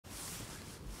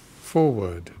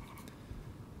Foreword.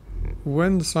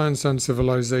 When Science and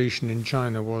Civilization in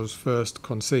China was first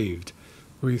conceived,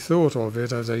 we thought of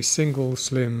it as a single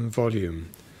slim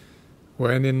volume.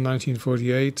 When in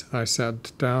 1948 I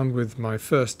sat down with my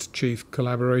first chief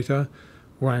collaborator,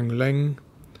 Wang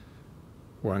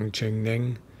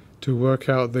Qingning, to work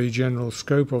out the general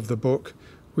scope of the book,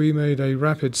 we made a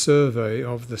rapid survey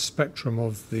of the spectrum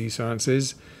of the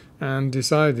sciences and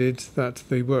decided that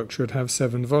the work should have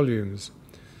 7 volumes.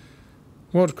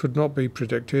 What could not be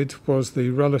predicted was the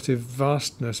relative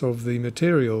vastness of the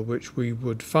material which we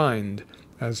would find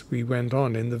as we went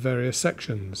on in the various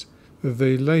sections.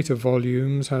 The later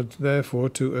volumes had therefore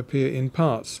to appear in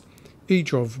parts,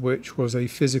 each of which was a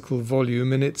physical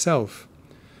volume in itself.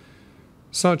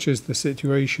 Such is the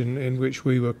situation in which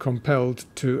we were compelled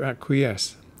to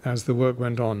acquiesce as the work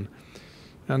went on,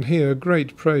 and here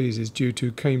great praise is due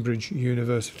to Cambridge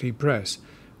University Press,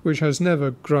 which has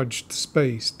never grudged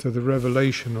space to the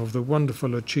revelation of the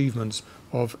wonderful achievements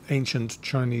of ancient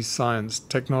Chinese science,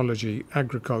 technology,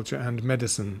 agriculture and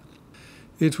medicine.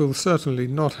 It will certainly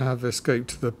not have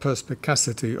escaped the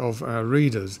perspicacity of our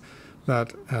readers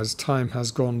that, as time has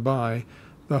gone by,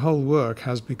 the whole work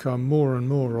has become more and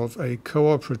more of a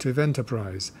cooperative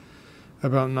enterprise.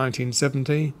 About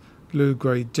 1970, Lu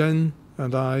Guizhen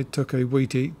and I took a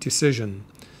weighty decision.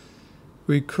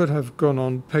 We could have gone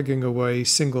on pegging away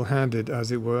single-handed,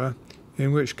 as it were,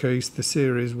 in which case the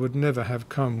series would never have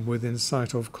come within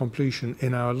sight of completion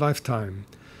in our lifetime.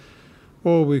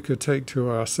 Or we could take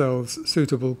to ourselves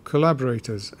suitable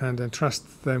collaborators and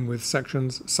entrust them with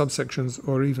sections, subsections,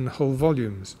 or even whole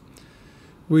volumes.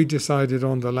 We decided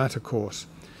on the latter course,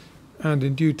 and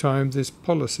in due time this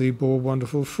policy bore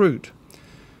wonderful fruit.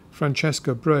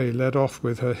 Francesca Bray led off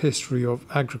with her History of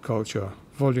Agriculture,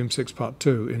 Volume 6, Part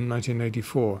 2, in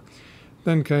 1984.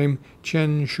 Then came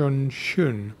Qian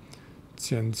Xun,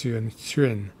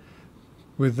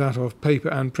 with that of Paper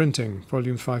and Printing,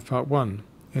 Volume 5, Part 1,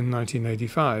 in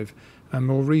 1985, and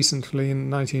more recently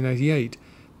in 1988,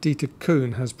 Dieter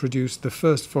Kuhn has produced the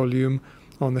first volume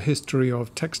on the history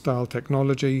of textile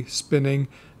technology, spinning,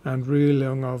 and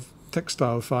reeling of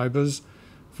textile fibres,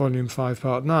 Volume 5,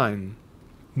 Part 9.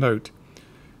 Note: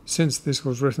 since this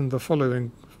was written, the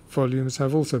following volumes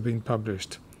have also been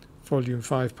published. Volume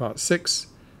 5, Part 6,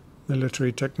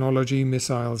 Military Technology,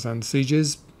 Missiles and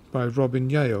Sieges, by Robin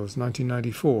Yales,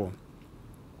 1994.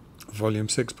 Volume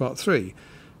 6, Part 3,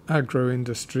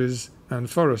 Agro-Industries and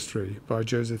Forestry, by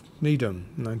Joseph Needham,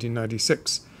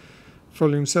 1996.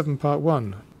 Volume 7, Part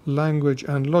 1, Language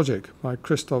and Logic, by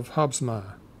Christoph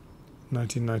Habsmeier,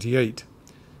 1998.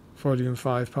 Volume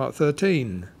 5, Part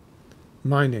 13,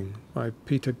 Mining, by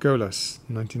Peter Golas,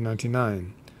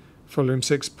 1999. Volume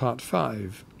 6, Part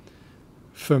 5,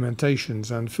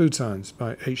 Fermentations and Food Science,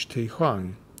 by H.T.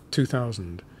 Huang,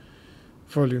 2000.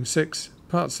 Volume 6,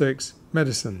 Part 6,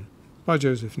 Medicine, by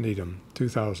Joseph Needham,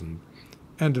 2000.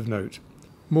 End of note.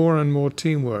 More and more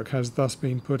teamwork has thus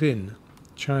been put in.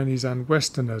 Chinese and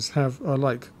Westerners have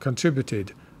alike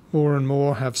contributed. More and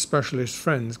more have specialist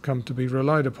friends come to be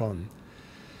relied upon.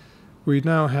 We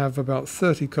now have about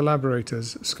 30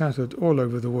 collaborators scattered all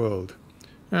over the world.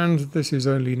 And this is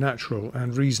only natural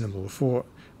and reasonable, for,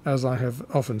 as I have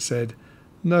often said,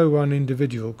 no one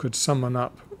individual could summon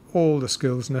up all the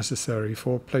skills necessary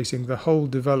for placing the whole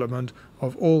development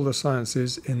of all the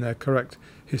sciences in their correct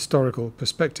historical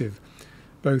perspective,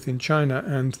 both in China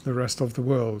and the rest of the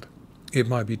world. It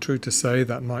might be true to say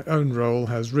that my own role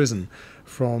has risen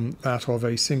from that of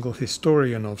a single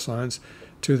historian of science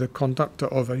to the conductor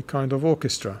of a kind of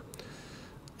orchestra.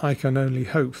 I can only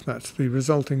hope that the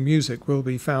resulting music will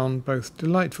be found both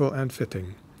delightful and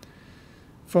fitting.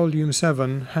 Volume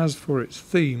 7 has for its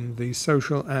theme the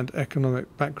social and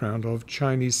economic background of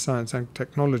Chinese science and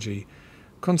technology,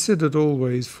 considered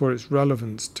always for its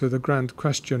relevance to the grand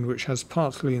question which has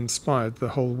partly inspired the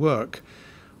whole work: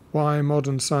 why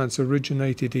modern science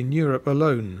originated in Europe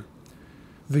alone.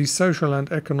 The social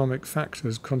and economic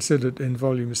factors considered in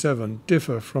Volume 7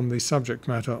 differ from the subject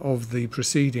matter of the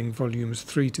preceding Volumes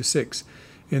 3 to 6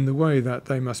 in the way that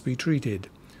they must be treated.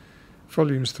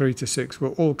 Volumes 3 to 6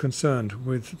 were all concerned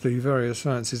with the various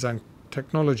sciences and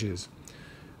technologies.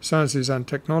 Sciences and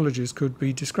technologies could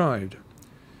be described.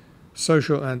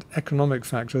 Social and economic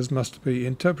factors must be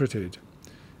interpreted.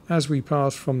 As we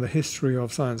pass from the history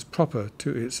of science proper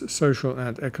to its social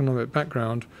and economic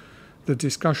background, the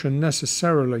discussion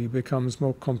necessarily becomes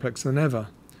more complex than ever.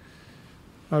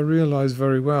 I realize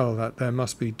very well that there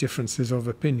must be differences of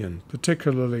opinion,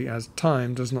 particularly as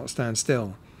time does not stand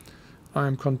still. I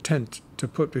am content to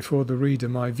put before the reader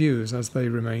my views as they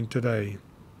remain today.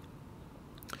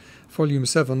 Volume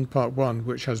 7, Part 1,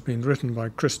 which has been written by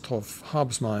Christoph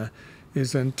Habsmeyer,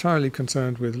 is entirely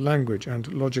concerned with language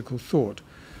and logical thought,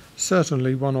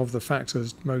 certainly one of the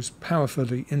factors most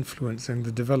powerfully influencing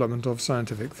the development of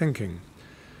scientific thinking.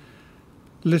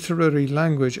 Literary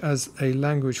Language as a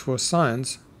Language for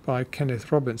Science by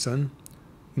Kenneth Robinson.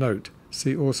 Note,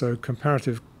 see also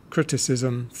Comparative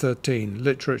Criticism 13,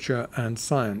 Literature and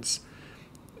Science.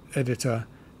 Editor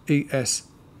E. S.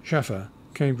 Schaffer,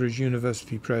 Cambridge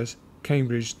University Press,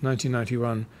 Cambridge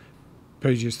 1991,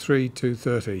 pages 3 to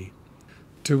 30.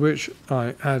 To which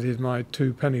I added my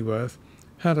 2 pennyworth,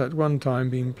 had at one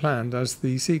time been planned as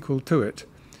the sequel to it,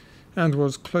 and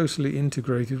was closely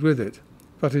integrated with it,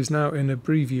 but is now in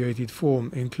abbreviated form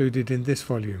included in this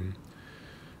volume.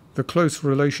 The close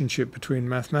relationship between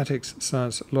mathematics,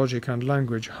 science, logic and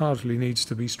language hardly needs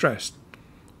to be stressed,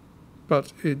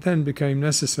 but it then became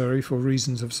necessary for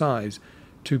reasons of size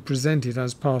to present it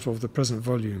as part of the present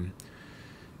volume.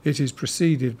 It is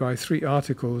preceded by 3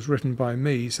 articles written by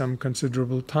me some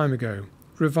considerable time ago,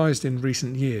 revised in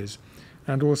recent years,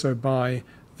 and also by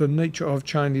The Nature of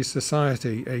Chinese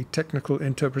Society, a Technical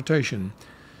Interpretation,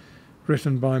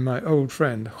 written by my old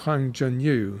friend Huang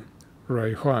Zhenyu,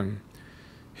 Ray Huang.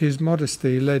 His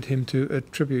modesty led him to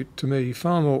attribute to me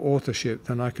far more authorship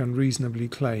than I can reasonably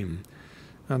claim,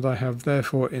 and I have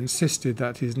therefore insisted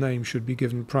that his name should be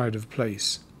given pride of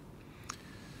place.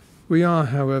 We are,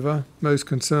 however, most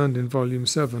concerned in Volume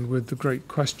 7 with the great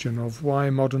question of why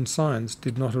modern science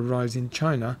did not arise in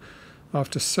China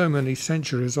after so many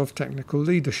centuries of technical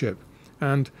leadership,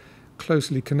 and,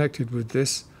 closely connected with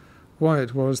this, why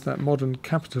it was that modern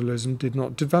capitalism did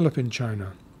not develop in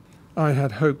China. I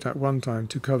had hoped at one time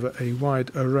to cover a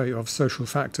wide array of social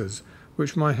factors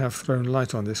which might have thrown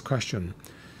light on this question,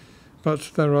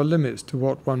 but there are limits to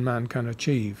what one man can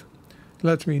achieve.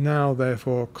 Let me now,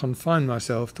 therefore, confine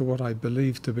myself to what I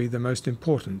believe to be the most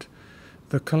important: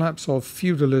 the collapse of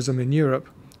feudalism in Europe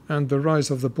and the rise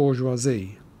of the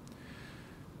bourgeoisie.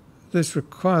 This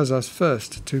requires us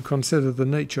first to consider the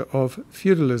nature of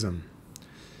feudalism.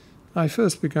 I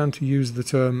first began to use the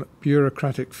term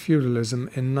bureaucratic feudalism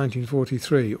in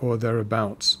 1943 or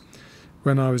thereabouts,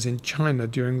 when I was in China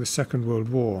during the Second World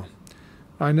War.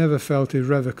 I never felt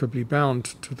irrevocably bound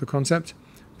to the concept,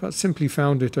 but simply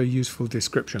found it a useful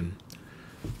description.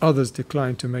 Others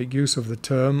declined to make use of the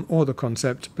term or the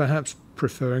concept, perhaps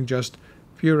preferring just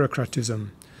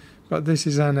bureaucratism. But this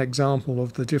is an example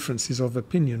of the differences of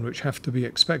opinion which have to be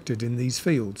expected in these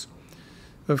fields.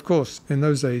 Of course, in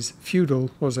those days,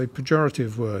 feudal was a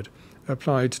pejorative word,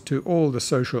 applied to all the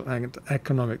social and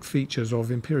economic features of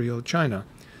imperial China.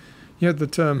 Yet the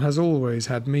term has always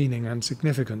had meaning and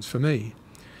significance for me.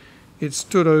 It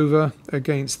stood over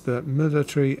against the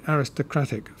military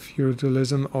aristocratic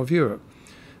feudalism of Europe,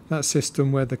 that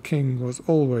system where the king was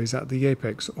always at the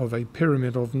apex of a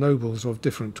pyramid of nobles of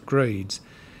different grades,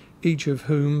 each of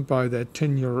whom, by their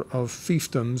tenure of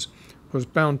fiefdoms, was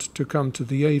bound to come to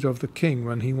the aid of the king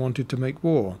when he wanted to make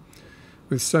war,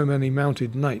 with so many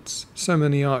mounted knights, so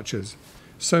many archers,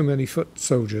 so many foot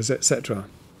soldiers, etc.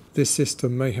 This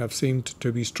system may have seemed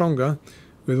to be stronger,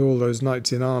 with all those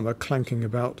knights in armour clanking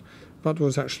about, but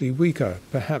was actually weaker,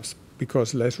 perhaps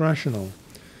because less rational.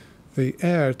 The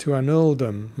heir to an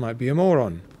earldom might be a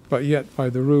moron, but yet by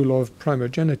the rule of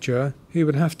primogeniture he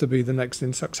would have to be the next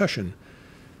in succession.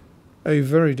 A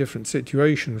very different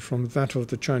situation from that of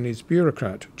the Chinese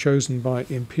bureaucrat, chosen by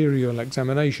imperial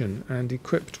examination and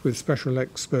equipped with special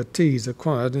expertise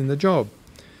acquired in the job.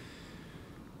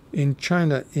 In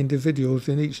China, individuals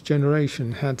in each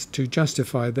generation had to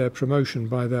justify their promotion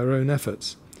by their own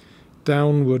efforts.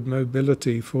 Downward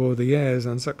mobility for the heirs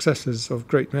and successors of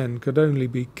great men could only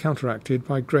be counteracted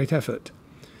by great effort.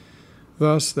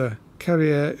 Thus, the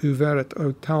carrière ouverte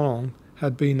au talent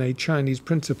had been a Chinese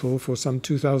principle for some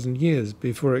 2,000 years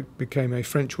before it became a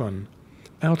French one.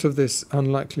 Out of this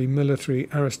unlikely military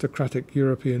aristocratic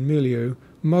European milieu,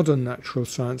 modern natural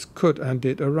science could and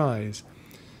did arise.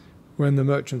 When the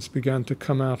merchants began to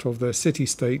come out of their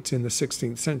city-states in the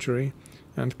 16th century,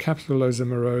 and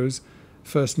capitalism arose,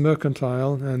 first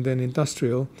mercantile and then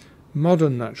industrial,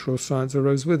 modern natural science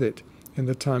arose with it, in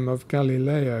the time of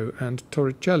Galileo and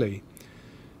Torricelli.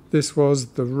 This was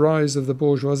the rise of the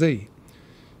bourgeoisie,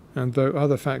 and though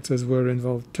other factors were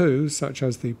involved too, such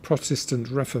as the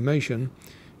Protestant Reformation,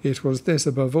 it was this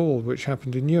above all which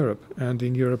happened in Europe, and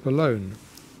in Europe alone.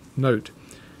 Note: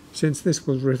 since this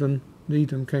was written,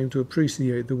 Needham came to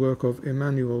appreciate the work of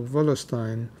Emanuel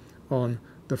Wallerstein on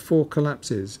the Four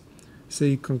Collapses.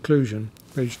 See conclusion,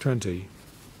 page 20.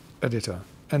 Editor.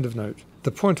 End of note.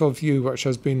 The point of view which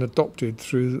has been adopted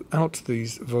throughout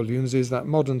these volumes is that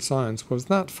modern science was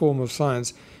that form of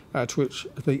science at which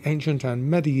the ancient and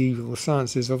medieval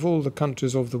sciences of all the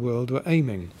countries of the world were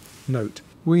aiming. Note: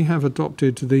 we have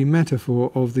adopted the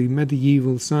metaphor of the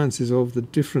medieval sciences of the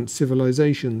different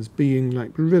civilizations being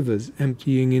like rivers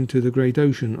emptying into the great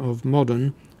ocean of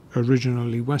modern,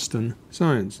 originally Western,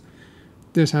 science.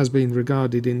 This has been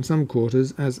regarded in some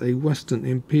quarters as a Western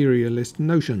imperialist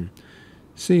notion.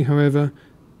 See, however,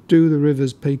 Do the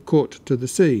Rivers Pay Court to the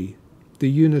Sea? The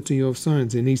Unity of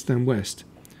Science in East and West.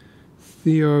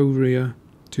 Theoria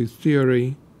to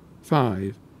Theory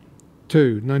 5, 2,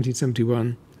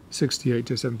 1971,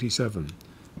 68-77.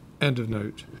 End of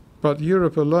note. But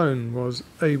Europe alone was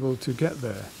able to get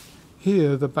there.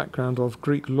 Here the background of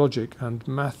Greek logic and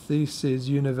Mathesis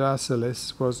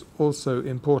Universalis was also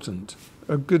important.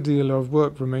 A good deal of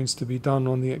work remains to be done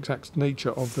on the exact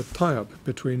nature of the tie-up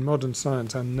between modern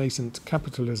science and nascent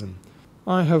capitalism.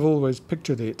 I have always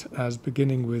pictured it as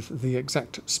beginning with the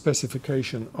exact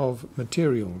specification of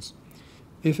materials.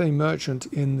 If a merchant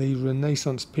in the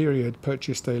Renaissance period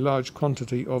purchased a large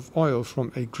quantity of oil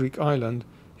from a Greek island,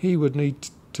 he would need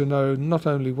to know not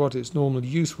only what its normal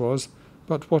use was,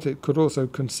 but what it could also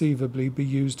conceivably be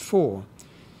used for.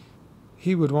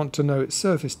 He would want to know its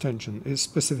surface tension, its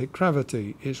specific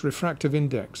gravity, its refractive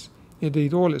index,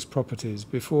 indeed all its properties,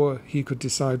 before he could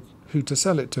decide who to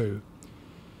sell it to.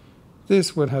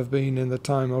 This would have been in the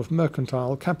time of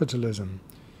mercantile capitalism.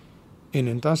 In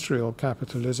industrial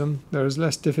capitalism, there is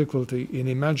less difficulty in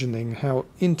imagining how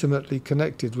intimately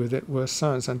connected with it were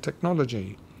science and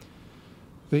technology.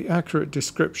 The accurate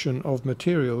description of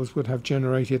materials would have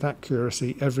generated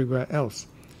accuracy everywhere else,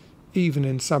 even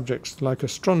in subjects like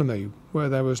astronomy, where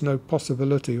there was no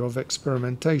possibility of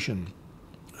experimentation,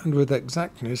 and with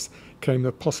exactness came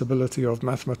the possibility of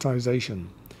mathematization.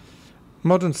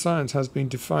 Modern science has been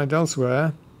defined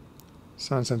elsewhere,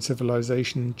 Science and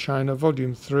Civilization in China,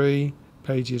 Volume 3,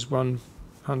 pages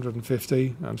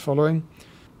 150 and following,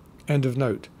 end of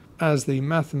note, as the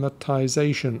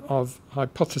mathematization of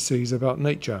hypotheses about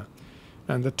nature,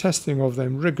 and the testing of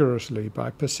them rigorously by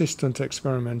persistent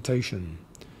experimentation.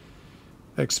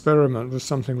 Experiment was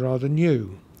something rather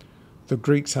new. The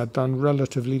Greeks had done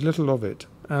relatively little of it,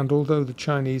 and although the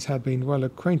Chinese had been well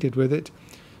acquainted with it,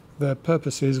 their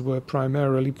purposes were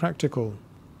primarily practical.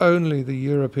 Only the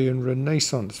European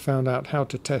Renaissance found out how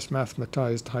to test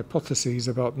mathematized hypotheses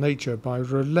about nature by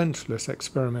relentless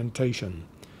experimentation,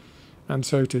 and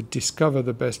so to discover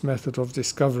the best method of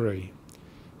discovery.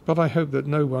 But I hope that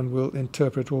no one will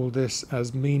interpret all this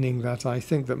as meaning that I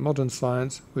think that modern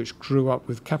science, which grew up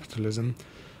with capitalism,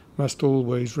 must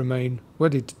always remain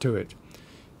wedded to it.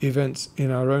 Events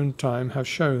in our own time have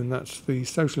shown that the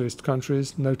socialist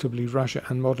countries, notably Russia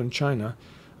and modern China,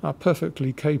 are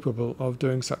perfectly capable of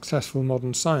doing successful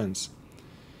modern science.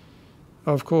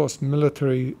 Of course,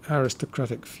 military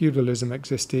aristocratic feudalism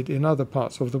existed in other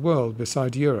parts of the world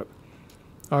beside Europe.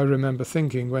 I remember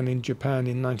thinking when in Japan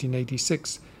in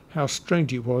 1986 how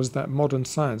strange it was that modern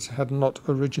science had not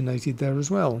originated there as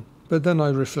well. But then I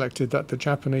reflected that the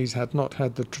Japanese had not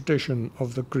had the tradition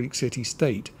of the Greek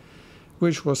city-state,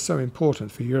 which was so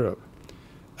important for Europe.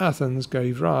 Athens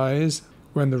gave rise,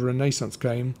 when the Renaissance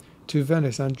came, to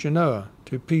Venice and Genoa,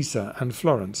 to Pisa and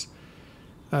Florence,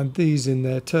 and these in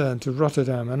their turn to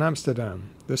Rotterdam and Amsterdam,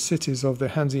 the cities of the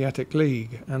Hanseatic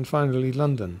League, and finally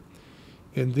London.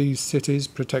 In these cities,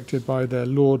 protected by their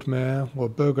Lord Mayor or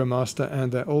Burgomaster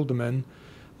and their aldermen,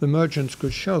 the merchants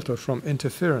could shelter from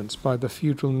interference by the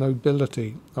feudal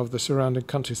nobility of the surrounding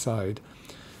countryside,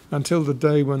 until the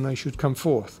day when they should come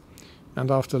forth,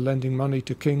 and after lending money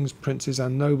to kings, princes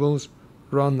and nobles,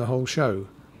 run the whole show.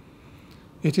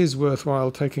 It is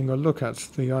worthwhile taking a look at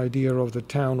the idea of the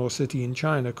town or city in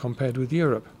China compared with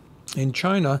Europe. In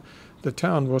China, the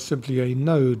town was simply a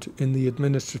node in the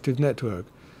administrative network,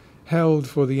 held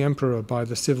for the emperor by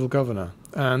the civil governor,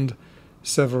 and,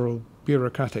 several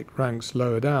bureaucratic ranks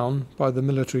lower down, by the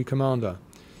military commander.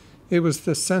 It was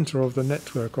the centre of the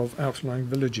network of outlying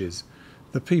villages,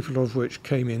 the people of which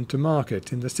came in to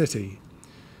market in the city.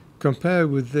 Compare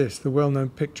with this the well-known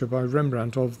picture by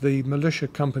Rembrandt of the militia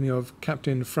company of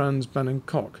Captain Franz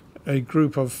Bannenkock, a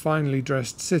group of finely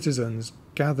dressed citizens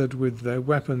gathered with their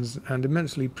weapons and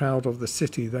immensely proud of the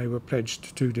city they were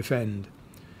pledged to defend.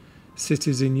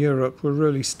 Cities in Europe were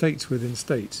really states within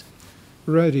states,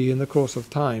 ready in the course of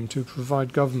time to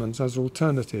provide governments as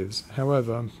alternatives,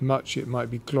 however much it might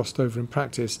be glossed over in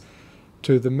practice,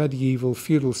 to the medieval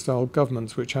feudal-style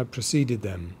governments which had preceded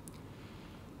them.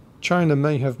 China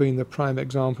may have been the prime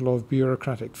example of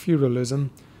bureaucratic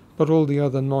feudalism, but all the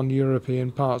other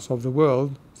non-European parts of the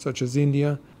world, such as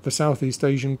India, the Southeast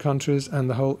Asian countries and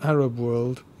the whole Arab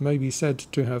world, may be said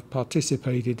to have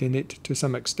participated in it to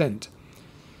some extent.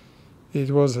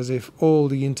 It was as if all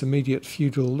the intermediate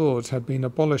feudal lords had been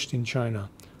abolished in China,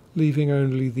 leaving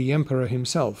only the emperor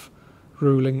himself,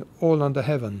 ruling all under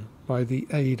heaven by the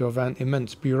aid of an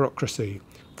immense bureaucracy,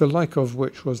 the like of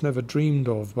which was never dreamed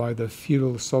of by the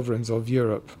feudal sovereigns of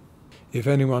Europe. If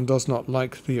anyone does not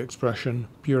like the expression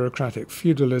bureaucratic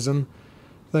feudalism,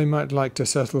 they might like to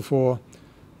settle for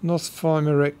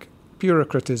Nosphimeric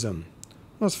bureaucratism.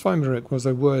 Nosphimeric was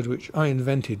a word which I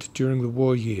invented during the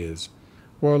war years.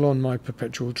 While on my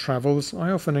perpetual travels,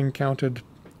 I often encountered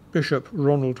Bishop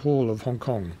Ronald Hall of Hong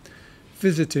Kong,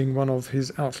 visiting one of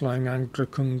his outlying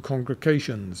Anglican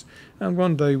congregations, and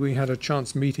one day we had a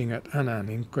chance meeting at Annan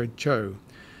in Guizhou.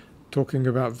 Talking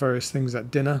about various things at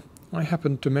dinner, I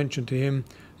happened to mention to him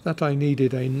that I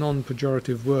needed a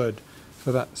non-pejorative word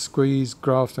for that squeeze,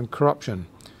 graft and corruption,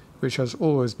 which has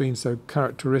always been so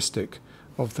characteristic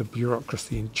of the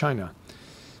bureaucracy in China,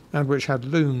 and which had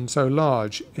loomed so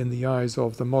large in the eyes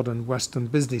of the modern Western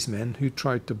businessmen who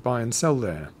tried to buy and sell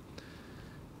there.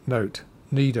 Note: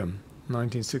 Needham,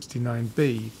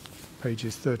 1969b,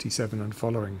 pages 37 and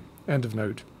following. End of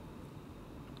note.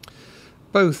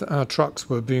 Both our trucks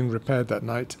were being repaired that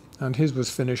night, and his was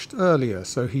finished earlier,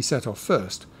 so he set off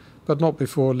first, but not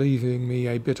before leaving me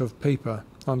a bit of paper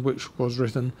on which was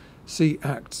written, "See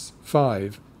Acts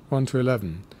 5,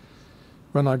 1-11.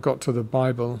 When I got to the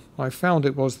Bible, I found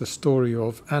it was the story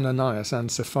of Ananias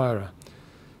and Sapphira,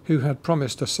 who had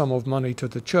promised a sum of money to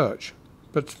the church,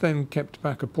 but then kept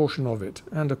back a portion of it,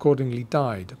 and accordingly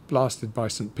died, blasted by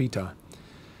St. Peter.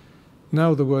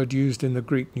 Now the word used in the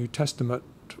Greek New Testament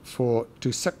for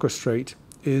to sequestrate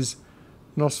is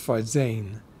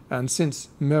nosphizein, and since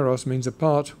meros means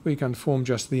apart, we can form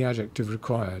just the adjective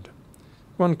required.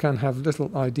 One can have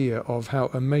little idea of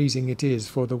how amazing it is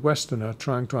for the Westerner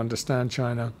trying to understand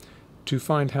China to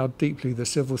find how deeply the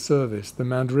civil service, the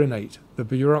mandarinate, the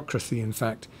bureaucracy in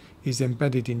fact, is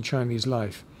embedded in Chinese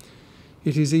life.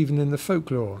 It is even in the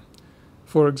folklore.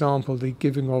 For example, the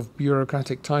giving of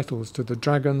bureaucratic titles to the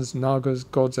dragons, nagas,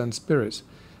 gods and spirits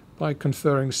by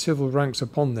conferring civil ranks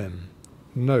upon them.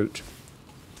 Note: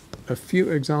 a few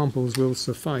examples will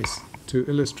suffice to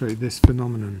illustrate this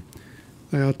phenomenon.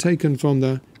 They are taken from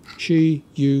the Qi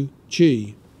Yu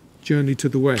Qi, Journey to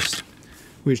the West,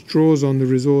 which draws on the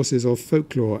resources of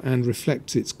folklore and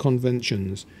reflects its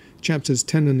conventions. Chapters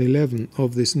 10 and 11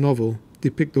 of this novel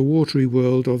depict the watery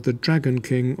world of the Dragon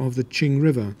King of the Qing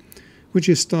River, which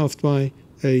is staffed by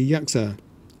a yaksa,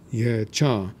 ye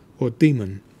cha, or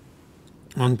demon,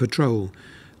 on patrol,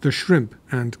 the shrimp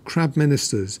and crab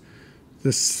ministers,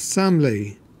 the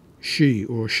samlei, shi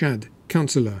or shad,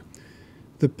 councillor,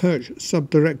 the perch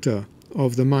subdirector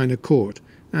of the minor court,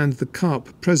 and the carp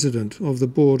president of the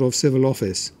board of civil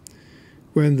office.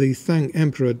 When the Tang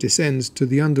emperor descends to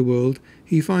the underworld,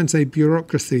 he finds a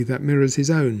bureaucracy that mirrors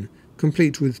his own,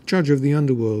 complete with judge of the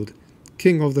underworld,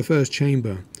 king of the first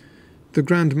chamber, the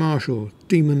grand marshal,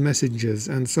 demon messengers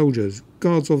and soldiers,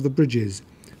 guards of the bridges,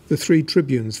 the 3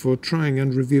 tribunes for trying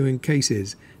and reviewing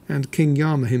cases, and King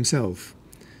Yama himself.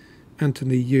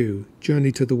 Anthony Yu,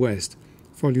 Journey to the West,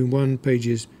 Volume 1,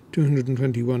 pages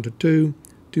 221-2,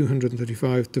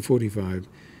 235-45.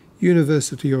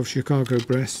 University of Chicago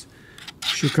Press,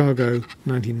 Chicago,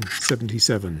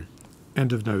 1977.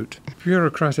 End of note.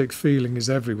 Bureaucratic feeling is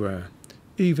everywhere.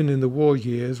 Even in the war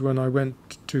years, when I went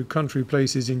to country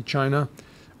places in China,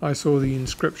 I saw the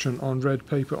inscription on red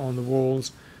paper on the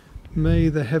walls, "May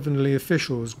the heavenly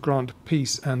officials grant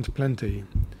peace and plenty."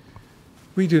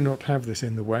 We do not have this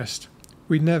in the West.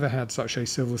 We never had such a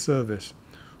civil service.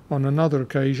 On another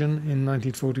occasion, in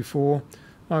 1944,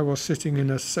 I was sitting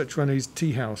in a Sichuanese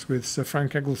tea house with Sir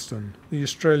Frank Eggleston, the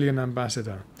Australian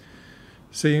ambassador.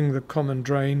 Seeing the common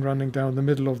drain running down the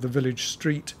middle of the village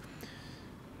street,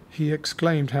 he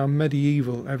exclaimed how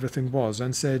medieval everything was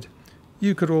and said,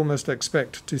 "You could almost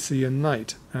expect to see a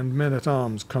knight and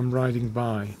men-at-arms come riding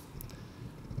by."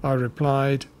 I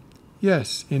replied,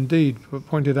 "Yes, indeed," but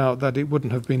pointed out that it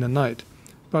wouldn't have been a knight,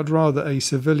 but rather a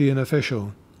civilian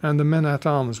official, and the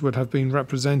men-at-arms would have been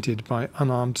represented by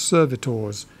unarmed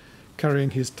servitors,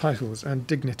 carrying his titles and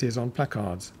dignities on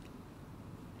placards.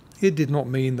 It did not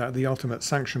mean that the ultimate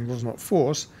sanction was not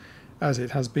force, as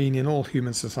it has been in all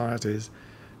human societies,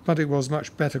 but it was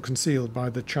much better concealed by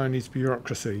the Chinese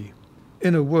bureaucracy.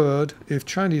 In a word, if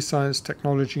Chinese science,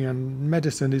 technology and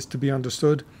medicine is to be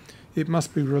understood, it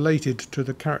must be related to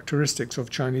the characteristics of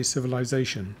Chinese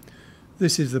civilization.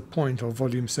 This is the point of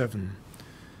Volume 7.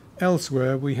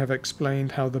 Elsewhere we have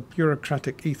explained how the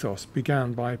bureaucratic ethos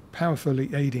began by powerfully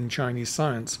aiding Chinese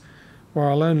science,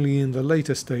 while only in the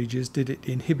later stages did it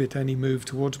inhibit any move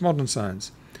towards modern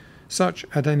science. Such,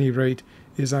 at any rate,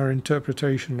 is our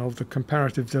interpretation of the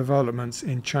comparative developments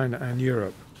in China and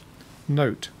Europe.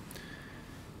 Note: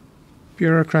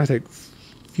 bureaucratic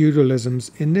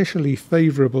feudalism's initially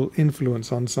favourable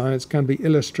influence on science can be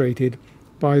illustrated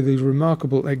by the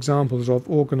remarkable examples of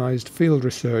organised field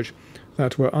research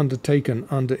that were undertaken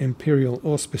under imperial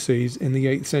auspices in the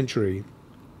 8th century.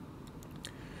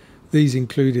 These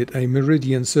included a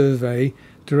meridian survey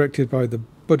directed by the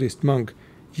Buddhist monk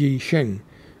Yi Sheng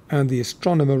and the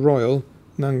astronomer royal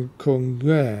Nan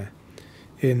Kung-yue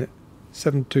in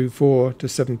 724 to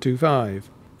 725,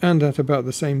 and at about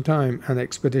the same time an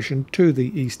expedition to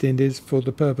the East Indies for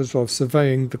the purpose of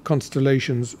surveying the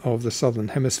constellations of the Southern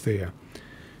Hemisphere.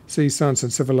 See Science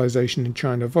and Civilization in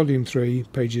China, Volume 3,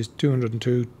 pages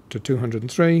 202 to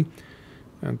 203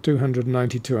 and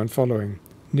 292 and following.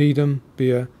 Needham,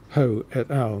 Beer, Ho et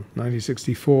al.,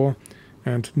 1964,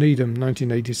 and Needham,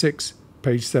 1986,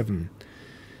 page 7.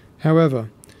 However,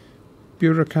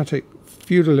 bureaucratic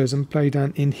feudalism played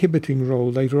an inhibiting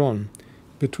role later on.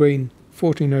 Between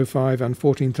 1405 and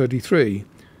 1433,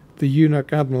 the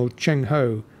eunuch admiral Cheng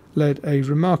Ho led a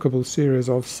remarkable series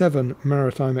of 7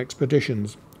 maritime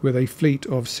expeditions with a fleet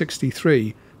of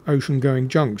 63 ocean-going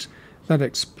junks that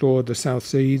explored the South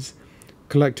Seas,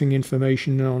 collecting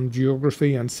information on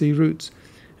geography and sea routes,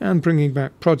 and bringing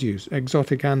back produce,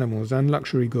 exotic animals and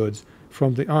luxury goods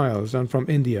from the Isles and from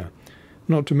India,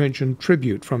 not to mention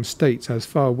tribute from states as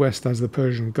far west as the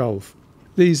Persian Gulf.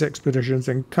 These expeditions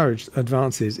encouraged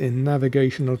advances in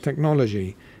navigational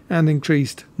technology and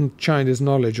increased China's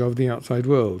knowledge of the outside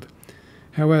world.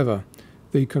 However,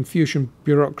 the Confucian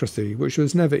bureaucracy, which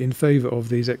was never in favour of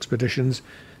these expeditions,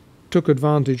 took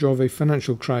advantage of a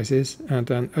financial crisis and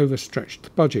an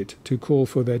overstretched budget to call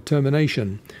for their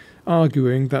termination,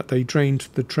 arguing that they drained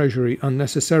the treasury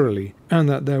unnecessarily and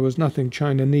that there was nothing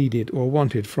China needed or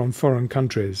wanted from foreign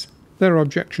countries. Their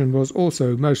objection was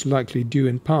also most likely due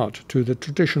in part to the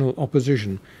traditional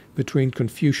opposition between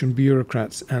Confucian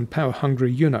bureaucrats and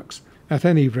power-hungry eunuchs. At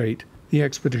any rate, the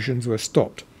expeditions were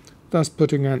stopped, thus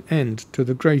putting an end to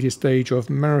the greatest age of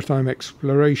maritime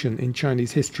exploration in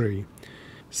Chinese history.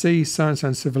 See Science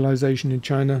and Civilization in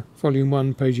China, Volume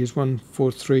 1, pages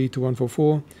 143 to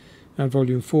 144, and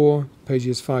Volume 4,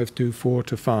 pages 524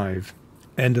 to 5.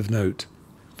 End of note.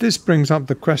 This brings up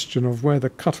the question of where the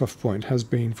cut-off point has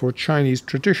been for Chinese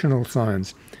traditional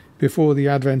science before the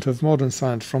advent of modern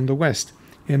science from the West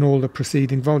in all the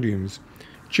preceding volumes.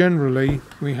 Generally,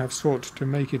 we have sought to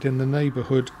make it in the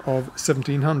neighbourhood of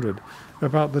 1700,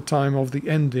 about the time of the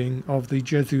ending of the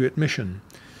Jesuit mission.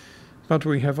 But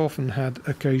we have often had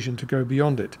occasion to go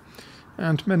beyond it,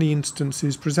 and many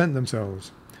instances present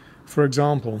themselves. For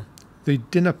example, the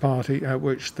dinner party at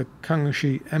which the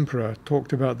Kangxi Emperor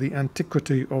talked about the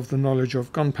antiquity of the knowledge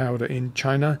of gunpowder in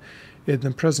China in the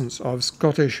presence of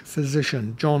Scottish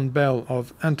physician John Bell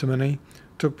of antimony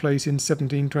took place in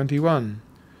 1721.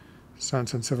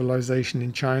 Science and Civilization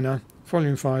in China,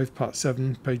 Volume 5, Part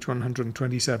 7, page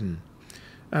 127.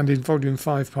 And in Volume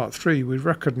 5, Part 3, we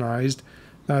recognised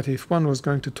that if one was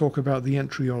going to talk about the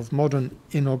entry of modern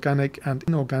inorganic and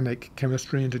inorganic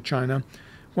chemistry into China,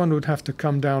 one would have to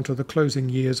come down to the closing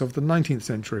years of the 19th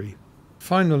century.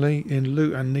 Finally, in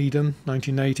Liu and Needham,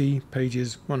 1980,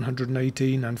 pages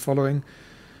 118 and following,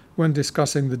 when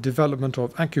discussing the development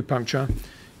of acupuncture,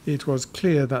 it was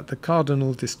clear that the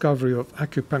cardinal discovery of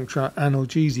acupuncture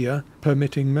analgesia,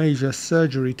 permitting major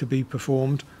surgery to be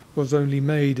performed, was only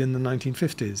made in the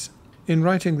 1950s. In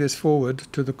writing this foreword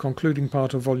to the concluding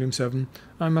part of Volume 7,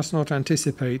 I must not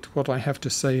anticipate what I have to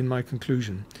say in my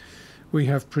conclusion. We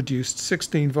have produced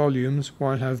 16 volumes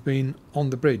while have been on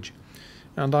the bridge,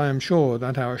 and I am sure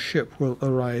that our ship will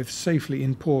arrive safely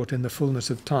in port in the fullness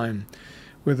of time,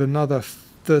 with another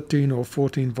 13 or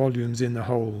 14 volumes in the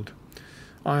hold.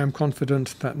 I am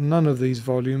confident that none of these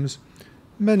volumes,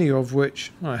 many of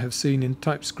which I have seen in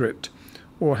typescript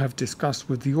or have discussed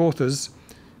with the authors,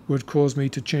 would cause me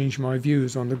to change my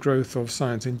views on the growth of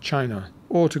science in China,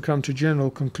 or to come to general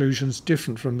conclusions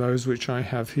different from those which I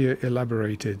have here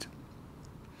elaborated.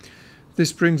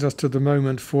 This brings us to the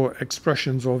moment for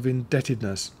expressions of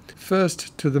indebtedness.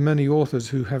 First, to the many authors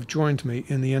who have joined me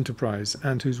in the enterprise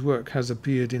and whose work has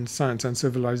appeared in Science and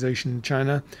Civilization in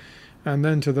China, and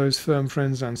then to those firm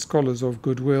friends and scholars of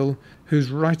goodwill whose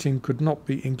writing could not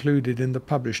be included in the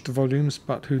published volumes,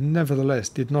 but who nevertheless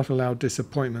did not allow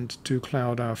disappointment to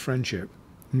cloud our friendship.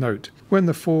 Note: when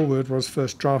the foreword was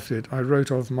first drafted, I wrote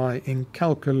of my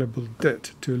incalculable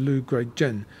debt to Lu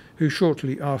Guizhen, who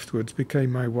shortly afterwards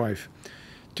became my wife.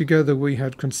 Together we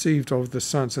had conceived of the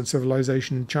Science and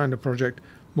Civilization in China project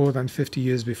more than 50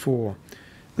 years before.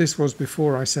 This was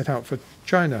before I set out for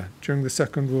China during the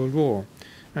Second World War,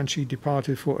 and she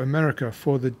departed for America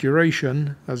for the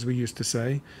duration, as we used to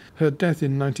say. Her death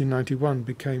in 1991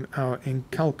 became our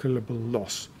incalculable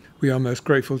loss. We are most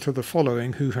grateful to the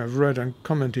following who have read and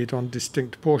commented on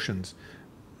distinct portions: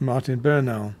 Martin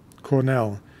Bernal,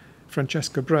 Cornell;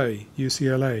 Francesca Bray,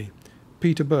 UCLA;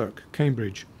 Peter Burke,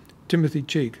 Cambridge; Timothy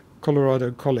Cheek,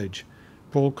 Colorado College;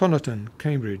 Paul Connaughton,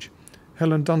 Cambridge;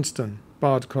 Helen Dunstan,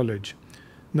 Bard College;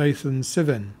 Nathan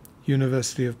Sivin,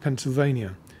 University of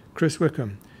Pennsylvania; Chris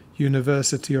Wickham,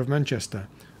 University of Manchester;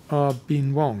 R.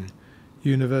 Bin Wong,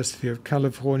 University of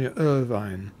California,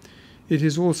 Irvine. It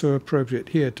is also appropriate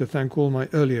here to thank all my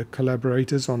earlier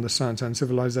collaborators on the Science and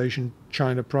Civilization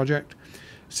China project,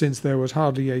 since there was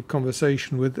hardly a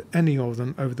conversation with any of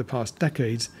them over the past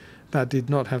decades that did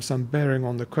not have some bearing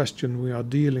on the question we are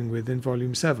dealing with in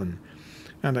Volume 7,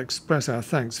 and express our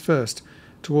thanks first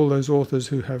to all those authors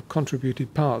who have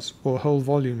contributed parts or whole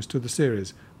volumes to the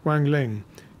series: Wang Ling,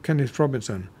 Kenneth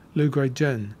Robinson, Lu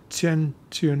Guizhen, Qian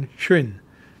Chun-Xuan,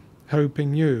 Ho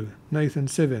Ping-yu, Nathan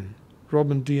Sivin,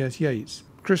 Robin D.S. Yates,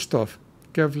 Christoph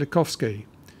Gavlikovsky,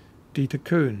 Dieter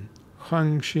Kuhn,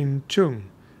 Huang Xin-chung,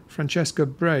 Francesca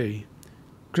Bray,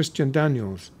 Christian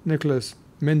Daniels, Nicholas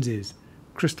Menzies,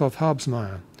 Christoph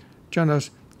Harbsmeyer, Janusz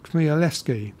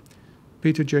Chmielewski,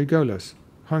 Peter J. Golas,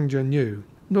 Huang Zhenyu.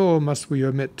 Nor must we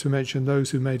omit to mention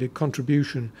those who made a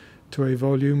contribution to a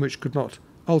volume which could not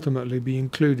ultimately be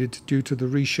included due to the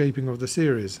reshaping of the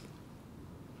series.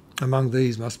 Among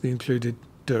these must be included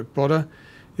Dirk Bodder,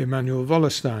 Emanuel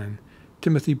Wallerstein,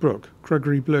 Timothy Brooke,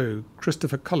 Gregory Blue,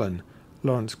 Christopher Cullen,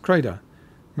 Lawrence Crader,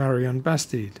 Marianne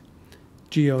Bastide,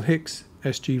 G.L. Hicks,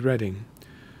 S.G. Redding.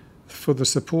 For the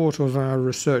support of our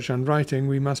research and writing,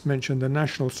 we must mention the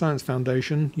National Science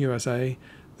Foundation, USA,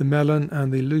 the Mellon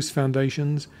and the Luce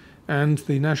Foundations, and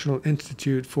the National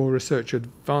Institute for Research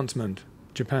Advancement,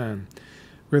 Japan.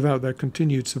 Without their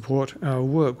continued support, our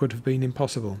work would have been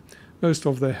impossible. Most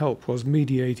of their help was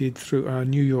mediated through our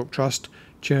New York Trust,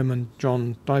 Chairman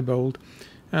John Diebold,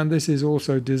 and this is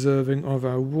also deserving of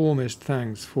our warmest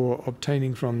thanks for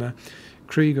obtaining from the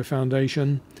Krieger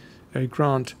Foundation a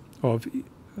grant of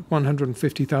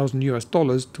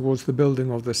 $150,000 towards the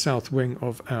building of the south wing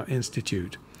of our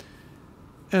institute.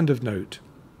 End of note.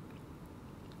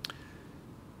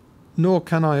 Nor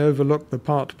can I overlook the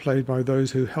part played by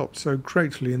those who helped so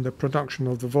greatly in the production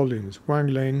of the volumes: Wang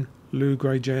Ling, Lu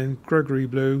Guizhen, Gregory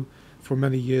Blue, for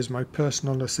many years my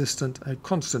personal assistant, a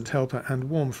constant helper and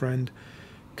warm friend,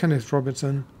 Kenneth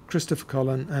Robinson, Christopher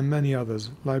Cullen, and many others,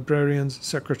 librarians,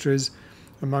 secretaries,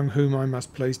 among whom I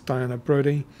must place Diana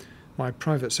Brodie, my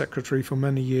private secretary for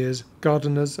many years,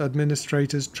 gardeners,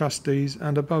 administrators, trustees,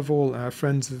 and above all our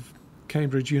friends of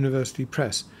Cambridge University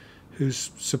Press,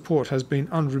 whose support has been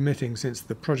unremitting since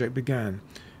the project began,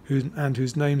 and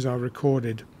whose names are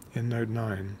recorded in Note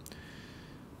 9.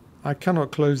 I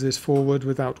cannot close this foreword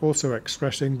without also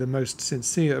expressing the most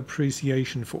sincere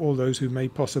appreciation for all those who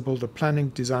made possible the planning,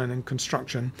 design and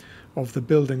construction of the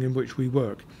building in which we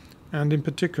work, and in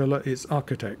particular its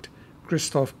architect,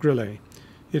 Christophe Grillet.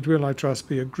 It will, I trust,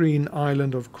 be a green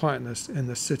island of quietness in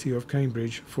the city of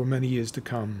Cambridge for many years to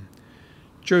come.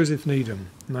 Joseph Needham,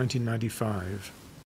 1995.